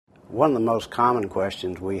One of the most common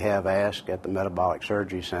questions we have asked at the Metabolic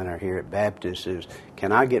Surgery Center here at Baptist is,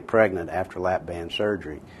 can I get pregnant after lap band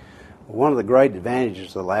surgery? One of the great advantages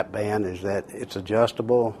of the lap band is that it's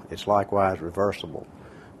adjustable, it's likewise reversible.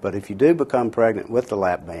 But if you do become pregnant with the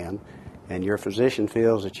lap band and your physician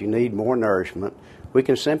feels that you need more nourishment, we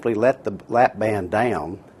can simply let the lap band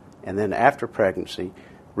down and then after pregnancy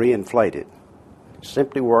reinflate it. It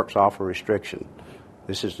simply works off a restriction.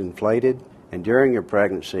 This is inflated, and during your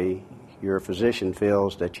pregnancy your physician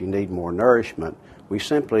feels that you need more nourishment. We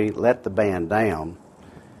simply let the band down.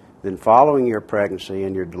 Then following your pregnancy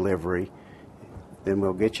and your delivery, then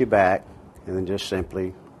we'll get you back and then just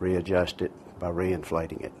simply readjust it by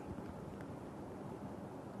reinflating it.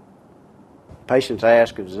 Patients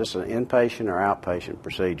ask, is this an inpatient or outpatient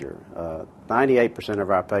procedure? 98%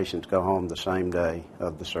 of our patients go home the same day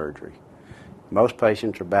of the surgery. Most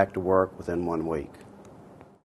patients are back to work within 1 week.